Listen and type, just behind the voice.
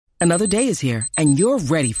Another day is here, and you're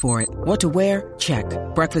ready for it. What to wear? Check.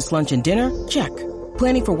 Breakfast, lunch, and dinner? Check.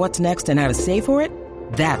 Planning for what's next and how to save for it?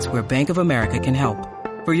 That's where Bank of America can help.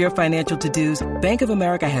 For your financial to-dos, Bank of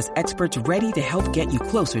America has experts ready to help get you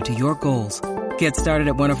closer to your goals. Get started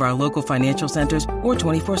at one of our local financial centers or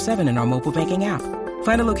 24/7 in our mobile banking app.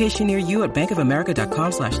 Find a location near you at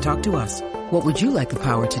bankofamerica.com/talktous. What would you like the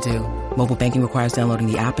power to do? Mobile banking requires downloading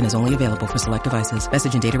the app and is only available for select devices.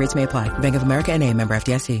 Message and data rates may apply. Bank of America N.A., member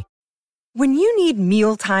FDIC. When you need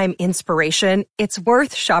mealtime inspiration, it's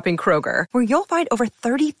worth shopping Kroger, where you'll find over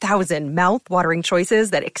 30,000 mouth-watering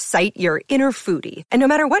choices that excite your inner foodie. And no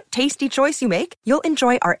matter what tasty choice you make, you'll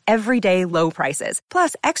enjoy our everyday low prices,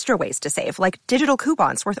 plus extra ways to save, like digital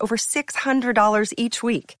coupons worth over $600 each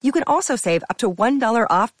week. You can also save up to $1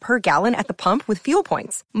 off per gallon at the pump with fuel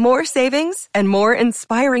points. More savings and more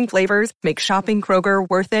inspiring flavors make shopping Kroger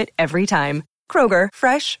worth it every time. Kroger,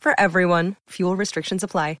 fresh for everyone. Fuel restrictions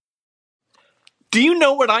apply. Do you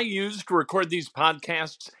know what I use to record these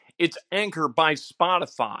podcasts? It's Anchor by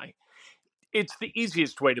Spotify. It's the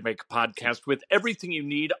easiest way to make a podcast with everything you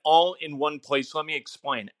need all in one place. Let me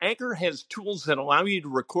explain. Anchor has tools that allow you to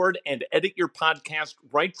record and edit your podcast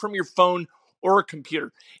right from your phone or a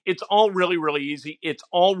computer. It's all really, really easy. It's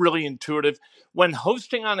all really intuitive. When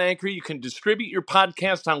hosting on Anchor, you can distribute your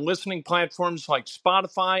podcast on listening platforms like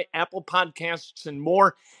Spotify, Apple Podcasts, and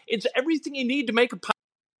more. It's everything you need to make a podcast.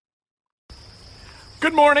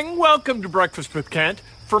 Good morning. Welcome to Breakfast with Kent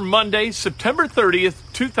for Monday, September 30th,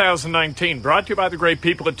 2019. Brought to you by the great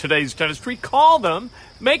people at Today's Dentistry. Call them.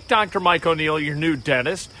 Make Dr. Mike O'Neill your new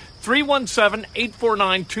dentist.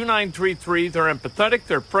 317-849-2933. They're empathetic.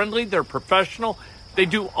 They're friendly. They're professional. They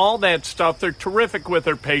do all that stuff. They're terrific with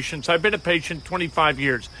their patients. I've been a patient 25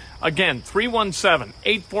 years. Again,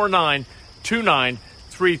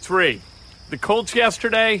 317-849-2933. The Colts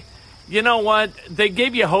yesterday, you know what? They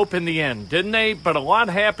gave you hope in the end, didn't they? But a lot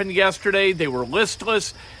happened yesterday. They were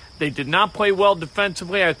listless. They did not play well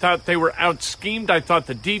defensively. I thought they were out-schemed. I thought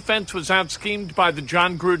the defense was out-schemed by the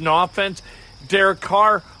John Gruden offense. Derek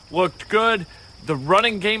Carr looked good. The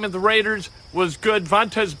running game of the Raiders was good.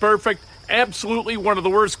 Vontaze Burfict, absolutely one of the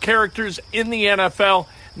worst characters in the NFL.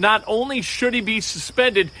 Not only should he be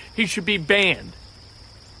suspended, he should be banned.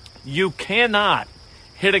 You cannot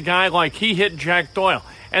hit a guy like he hit Jack Doyle.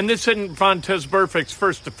 And this isn't Vontaze Burfict's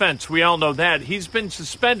first offense. We all know that. He's been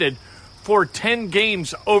suspended for 10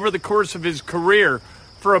 games over the course of his career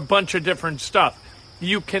for a bunch of different stuff.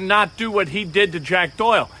 You cannot do what he did to Jack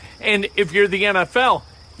Doyle. And if you're the NFL,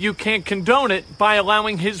 you can't condone it by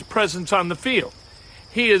allowing his presence on the field.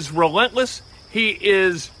 He is relentless. He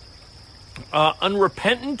is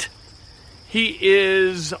unrepentant. He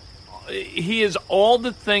is all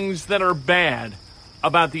the things that are bad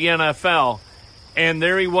about the NFL. And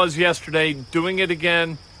there he was yesterday doing it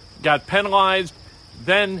again, got penalized,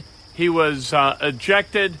 then he was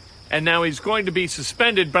ejected, and now he's going to be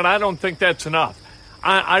suspended, but I don't think that's enough.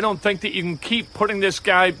 I don't think that you can keep putting this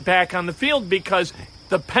guy back on the field because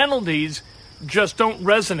the penalties just don't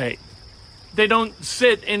resonate. They don't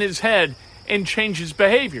sit in his head and change his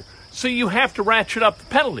behavior. So you have to ratchet up the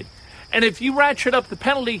penalty. And if you ratchet up the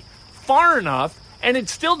penalty far enough, and it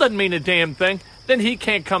still doesn't mean a damn thing, then he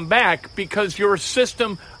can't come back because your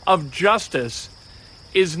system of justice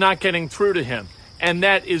is not getting through to him. And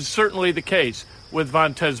that is certainly the case with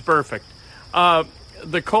Vontaze Burfict.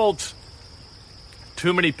 The Colts,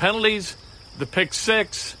 too many penalties, the pick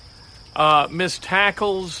six, missed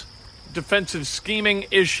tackles, defensive scheming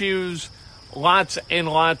issues, lots and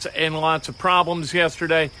lots and lots of problems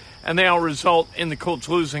yesterday, and they all result in the Colts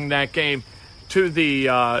losing that game to the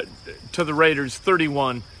Raiders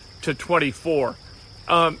 31-24.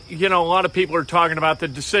 A lot of people are talking about the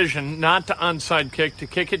decision not to onside kick, to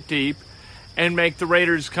kick it deep and make the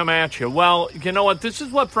Raiders come at you. Well, you know what? This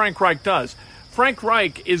is what Frank Reich does. Frank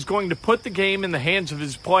Reich is going to put the game in the hands of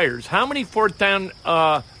his players. How many fourth down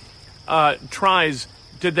tries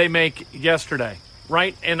did they make yesterday,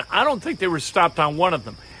 right? And I don't think they were stopped on one of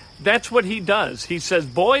them. That's what he does. He says,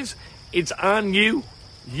 boys, it's on you.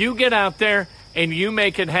 You get out there and you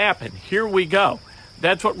make it happen. Here we go.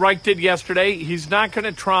 That's what Reich did yesterday. He's not going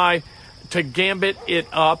to try to gambit it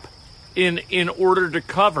up in order to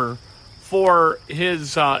cover for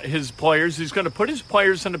his players. He's going to put his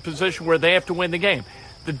players in a position where they have to win the game.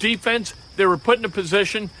 The defense, they were put in a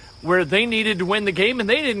position where they needed to win the game, and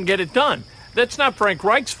they didn't get it done. That's not Frank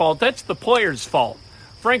Reich's fault. That's the players' fault.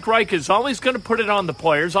 Frank Reich is always going to put it on the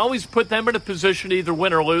players, always put them in a position to either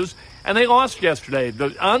win or lose, and they lost yesterday. The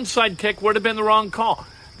onside kick would have been the wrong call.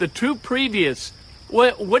 The two previous,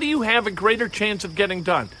 what do you have a greater chance of getting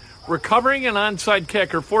done? Recovering an onside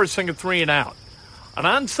kick or forcing a 3-and-out? An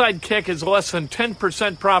onside kick is less than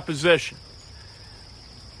 10% proposition.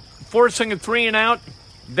 Forcing a 3-and-out,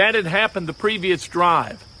 that had happened the previous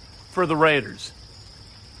drive for the Raiders.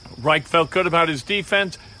 Reich felt good about his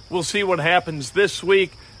defense. We'll see what happens this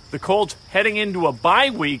week. The Colts heading into a bye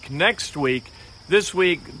week next week. This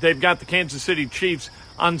week, they've got the Kansas City Chiefs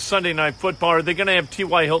on Sunday Night Football. Are they going to have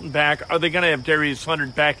T.Y. Hilton back? Are they going to have Darius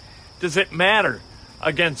Leonard back? Does it matter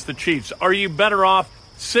against the Chiefs? Are you better off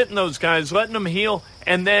sitting those guys, letting them heal,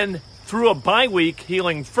 and then through a bye week,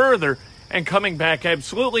 healing further and coming back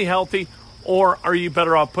absolutely healthy? Or are you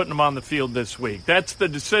better off putting them on the field this week? That's the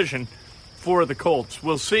decision for the Colts.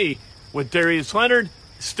 We'll see with Darius Leonard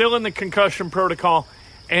still in the concussion protocol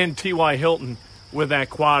and T.Y. Hilton with that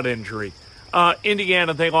quad injury.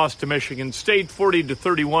 Indiana, they lost to Michigan State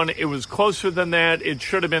 40-31. It was closer than that. It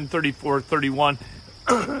should have been 34-31.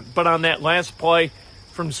 But on that last play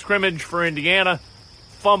from scrimmage for Indiana,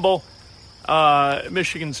 fumble,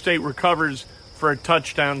 Michigan State recovers for a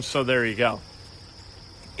touchdown, so there you go.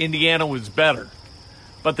 Indiana was better,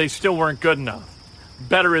 but they still weren't good enough.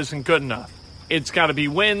 Better isn't good enough. It's got to be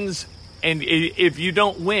wins, and if you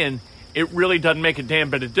don't win, it really doesn't make a damn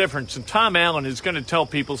bit of difference. And Tom Allen is going to tell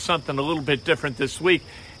people something a little bit different this week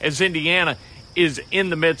as Indiana is in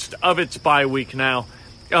the midst of its bye week now.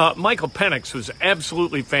 Michael Penix was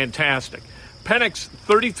absolutely fantastic. Penix,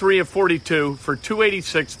 33 of 42 for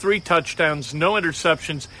 286, 3 touchdowns, no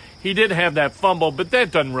interceptions. He did have that fumble, but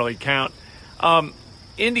that doesn't really count.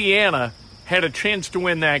 Indiana had a chance to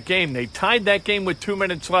win that game. They tied that game with 2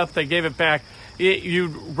 minutes left. They gave it back.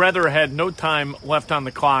 You'd rather had no time left on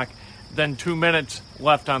the clock than 2 minutes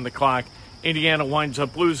left on the clock. Indiana winds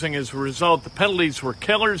up losing as a result. The penalties were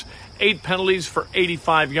killers, 8 penalties for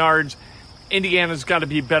 85 yards. Indiana's got to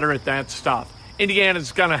be better at that stuff.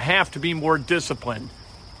 Indiana's going to have to be more disciplined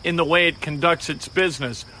in the way it conducts its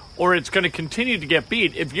business, or it's going to continue to get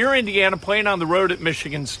beat. If you're Indiana playing on the road at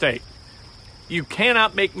Michigan State, you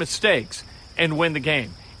cannot make mistakes and win the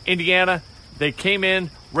game. Indiana, they came in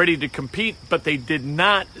ready to compete, but they did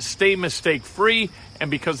not stay mistake-free, and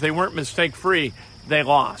because they weren't mistake-free, they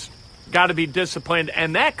lost. Got to be disciplined,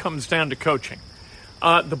 and that comes down to coaching.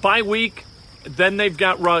 The bye week, then they've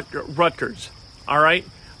got Rutgers, all right?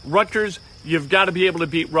 Rutgers, you've got to be able to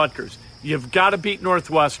beat Rutgers. You've got to beat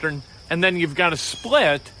Northwestern, and then you've got to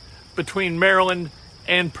split between Maryland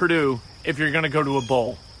and Purdue if you're going to go to a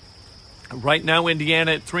bowl. Right now,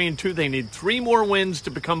 Indiana at 3-2. They need 3 more wins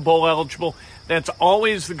to become bowl eligible. That's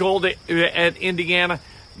always the goal at Indiana.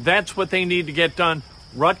 That's what they need to get done.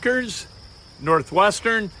 Rutgers,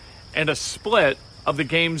 Northwestern, and a split of the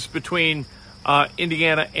games between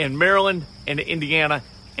Indiana and Maryland and Indiana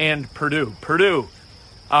and Purdue. Purdue,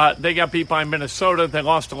 they got beat by Minnesota. They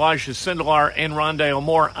lost Elijah Sindelar and Rondale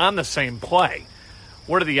Moore on the same play.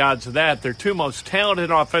 What are the odds of that? They're 2 most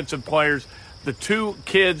talented offensive players, the 2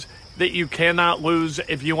 kids that you cannot lose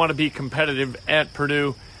if you want to be competitive at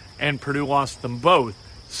Purdue, and Purdue lost them both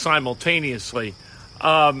simultaneously.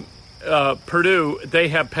 Purdue, they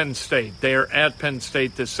have Penn State. They are at Penn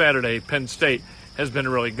State this Saturday. Penn State has been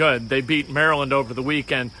really good. They beat Maryland over the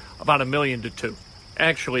weekend about 1,000,000-2.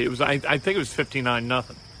 Actually, it was I think it was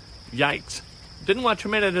 59-0. Yikes. Didn't watch a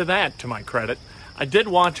minute of that, to my credit. I did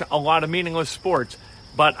watch a lot of meaningless sports,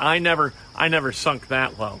 but I never sunk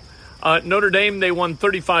that low. Notre Dame, they won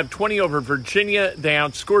 35-20 over Virginia. They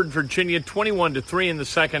outscored Virginia 21-3 in the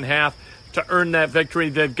second half to earn that victory.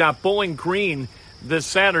 They've got Bowling Green this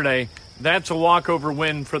Saturday. That's a walkover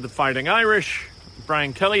win for the Fighting Irish.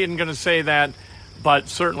 Brian Kelly isn't going to say that, but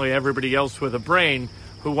certainly everybody else with a brain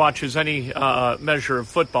who watches any measure of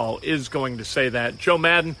football is going to say that. Joe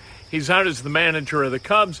Madden, he's out as the manager of the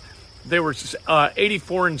Cubs. They were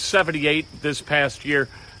 84-78 this past year.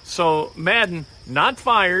 So Madden, not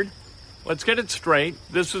fired. Let's get it straight.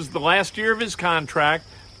 This is the last year of his contract.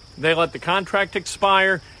 They let the contract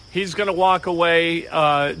expire. He's going to walk away.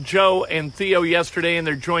 Joe and Theo yesterday in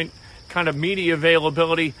their joint kind of media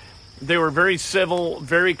availability, they were very civil,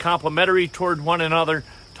 very complimentary toward one another,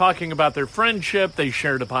 talking about their friendship. They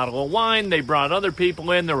shared a bottle of wine. They brought other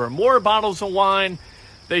people in. There were more bottles of wine.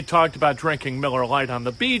 They talked about drinking Miller Lite on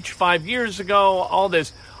the beach 5 years ago, all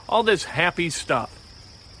this happy stuff.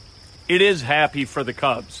 It is happy for the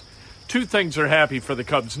Cubs. 2 things are happy for the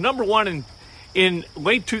Cubs. Number one, in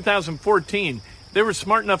late 2014, they were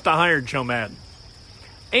smart enough to hire Joe Madden.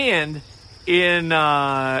 And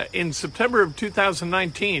in September of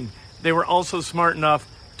 2019, they were also smart enough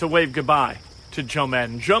to wave goodbye to Joe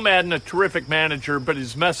Madden. Joe Madden, a terrific manager, but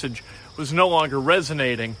his message was no longer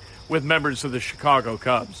resonating with members of the Chicago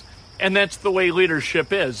Cubs. And that's the way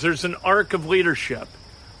leadership is. There's an arc of leadership.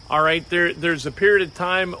 All right, there's a period of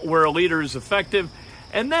time where a leader is effective,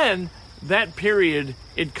 and then that period,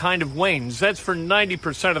 it kind of wanes. That's for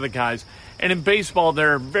 90% of the guys. And in baseball,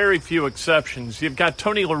 there are very few exceptions. You've got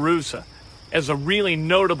Tony La Russa as a really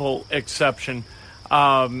notable exception.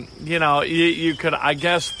 You could, I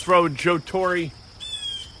guess, throw Joe Torre.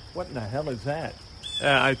 What in the hell is that?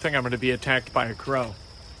 I think I'm going to be attacked by a crow.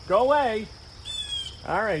 Go away.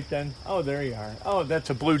 All right, then. Oh, there you are. Oh, that's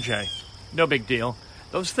a blue jay. No big deal.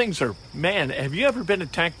 Those things are, man, have you ever been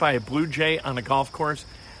attacked by a blue jay on a golf course?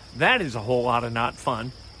 That is a whole lot of not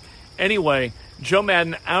fun. Anyway, Joe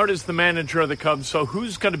Maddon out as the manager of the Cubs, so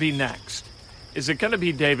who's going to be next? Is it going to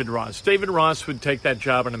be David Ross? David Ross would take that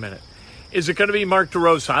job in a minute. Is it going to be Mark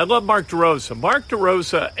DeRosa? I love Mark DeRosa. Mark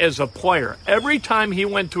DeRosa as a player, every time he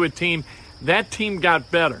went to a team, that team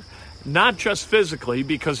got better. Not just physically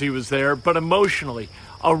because he was there, but emotionally.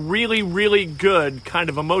 A really, really good kind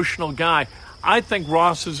of emotional guy. I think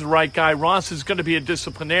Ross is the right guy. Ross is going to be a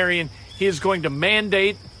disciplinarian. He is going to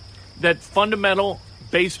mandate that fundamental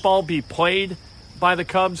baseball be played by the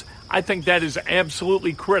Cubs. I think that is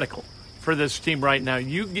absolutely critical for this team right now.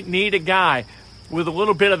 You need a guy with a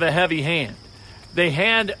little bit of a heavy hand. They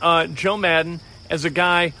had Joe Maddon as a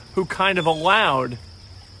guy who kind of allowed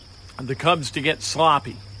the Cubs to get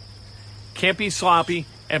sloppy. Can't be sloppy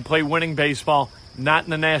and play winning baseball, not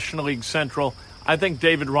in the National League Central. I think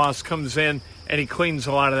David Ross comes in and he cleans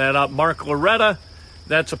a lot of that up. Mark Loretta,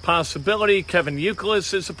 that's a possibility. Kevin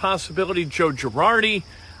Youkilis is a possibility. Joe Girardi,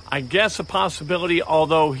 I guess a possibility,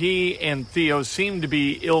 although he and Theo seem to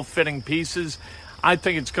be ill-fitting pieces. I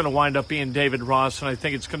think it's going to wind up being David Ross, and I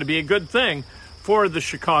think it's going to be a good thing for the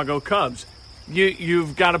Chicago Cubs.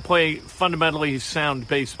 You've got to play fundamentally sound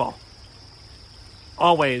baseball.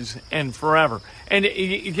 Always and forever. And,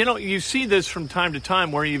 you see this from time to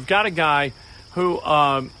time where you've got a guy who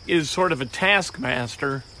is sort of a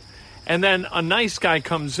taskmaster, and then a nice guy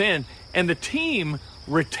comes in, and the team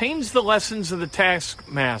retains the lessons of the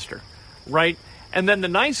taskmaster, right? And then the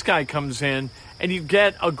nice guy comes in, and you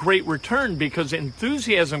get a great return because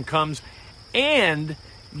enthusiasm comes, and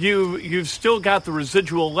you've still got the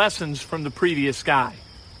residual lessons from the previous guy.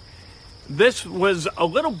 This was a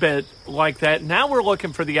little bit like that. Now we're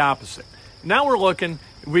looking for the opposite. Now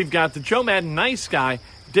we've got the Joe Maddon nice guy.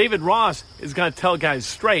 David Ross is going to tell guys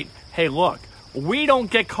straight, hey, look, we don't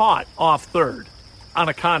get caught off third on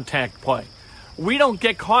a contact play. We don't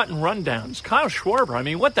get caught in rundowns. Kyle Schwarber, I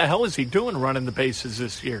mean, what the hell is he doing running the bases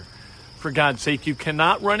this year? For God's sake, you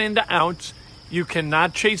cannot run into outs. You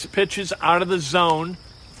cannot chase pitches out of the zone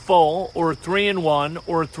full or 3-1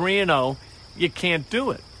 or 3-0. You can't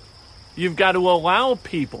do it. You've got to allow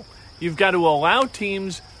people. You've got to allow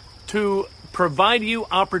teams to provide you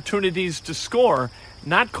opportunities to score,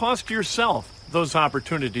 not cost yourself those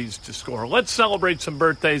opportunities to score. Let's celebrate some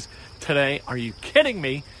birthdays today. Are you kidding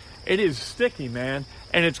me? It is sticky, man,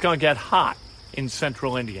 and it's going to get hot in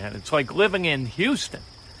central Indiana. It's like living in Houston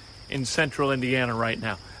in central Indiana right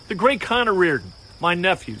now. The great Connor Reardon, my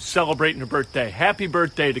nephew, celebrating a birthday. Happy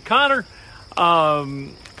birthday to Connor.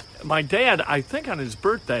 My dad, I think on his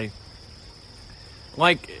birthday,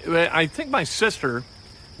 I think my sister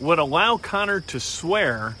would allow Connor to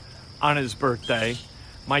swear on his birthday.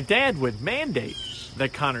 My dad would mandate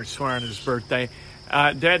that Connor swear on his birthday.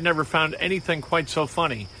 Dad never found anything quite so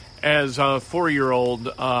funny as a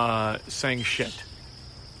 4-year-old saying shit.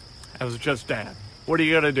 That was just Dad. What are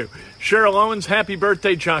you going to do? Cheryl Owens, happy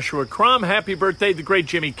birthday. Joshua Crum, happy birthday. The great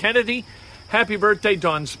Jimmy Kennedy, happy birthday.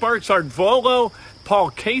 Dawn Sparks, Art Volo,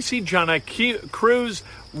 Paul Casey, John Cruz,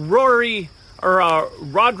 Rodri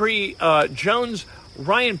Jones,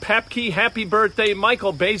 Ryan Papke, happy birthday.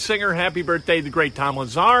 Michael Basinger, happy birthday. The great Tom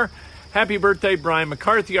Lazar, happy birthday. Brian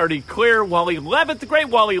McCarthy, Artie Clear, Wally Levitt, the great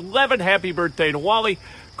Wally Levitt, happy birthday to Wally.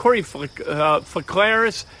 Corey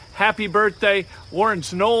Fleclaris, happy birthday.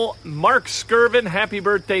 Lawrence Knoll, Mark Skirvin, happy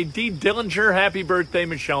birthday. Dee Dillinger, happy birthday.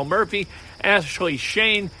 Michelle Murphy, Ashley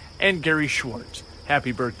Shane, and Gary Schwartz,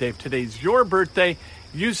 happy birthday. If today's your birthday,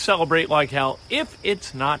 you celebrate like hell. If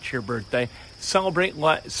it's not your birthday, celebrate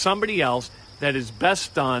somebody else that is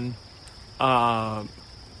best done.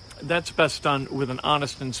 That's best done with an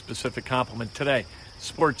honest and specific compliment today.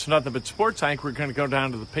 Sports, nothing but sports. I think we're going to go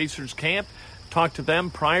down to the Pacers camp, talk to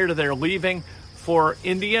them prior to their leaving for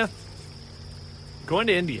India. Going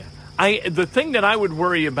to India. The thing that I would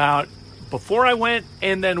worry about before I went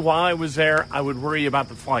and then while I was there, I would worry about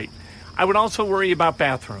the flight. I would also worry about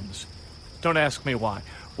bathrooms. Don't ask me why.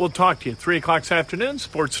 We'll talk to you 3 o'clock this afternoon.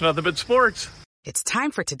 Sports, nothing but sports. It's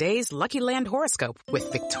time for today's Lucky Land horoscope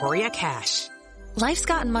with Victoria Cash. Life's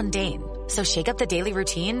gotten mundane, so shake up the daily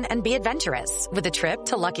routine and be adventurous with a trip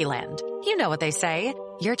to Lucky Land. You know what they say.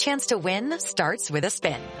 Your chance to win starts with a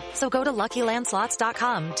spin. So go to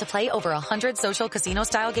LuckyLandSlots.com to play over 100 social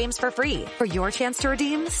casino-style games for free for your chance to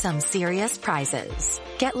redeem some serious prizes.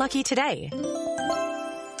 Get lucky today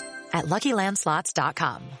at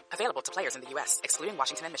LuckyLandSlots.com. Available to players in the U.S., excluding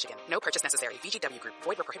Washington and Michigan. No purchase necessary. VGW Group.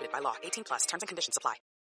 Void where prohibited by law. 18+. Terms and conditions apply.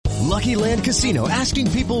 Lucky Land Casino,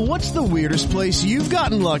 asking people, what's the weirdest place you've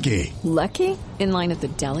gotten lucky? Lucky? In line at the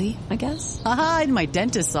deli, I guess? Aha, in my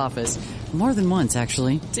dentist's office. More than once,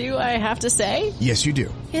 actually. Do I have to say? Yes, you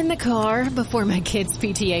do. In the car before my kids'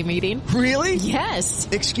 PTA meeting. Really? Yes.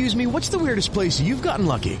 Excuse me, what's the weirdest place you've gotten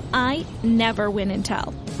lucky? I never win and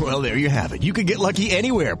tell. Well, there you have it. You can get lucky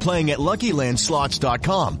anywhere, playing at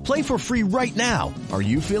LuckyLandSlots.com. Play for free right now. Are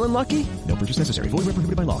you feeling lucky? No purchase necessary. Void where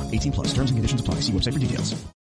prohibited by law. 18+. Terms and conditions apply. See website for details.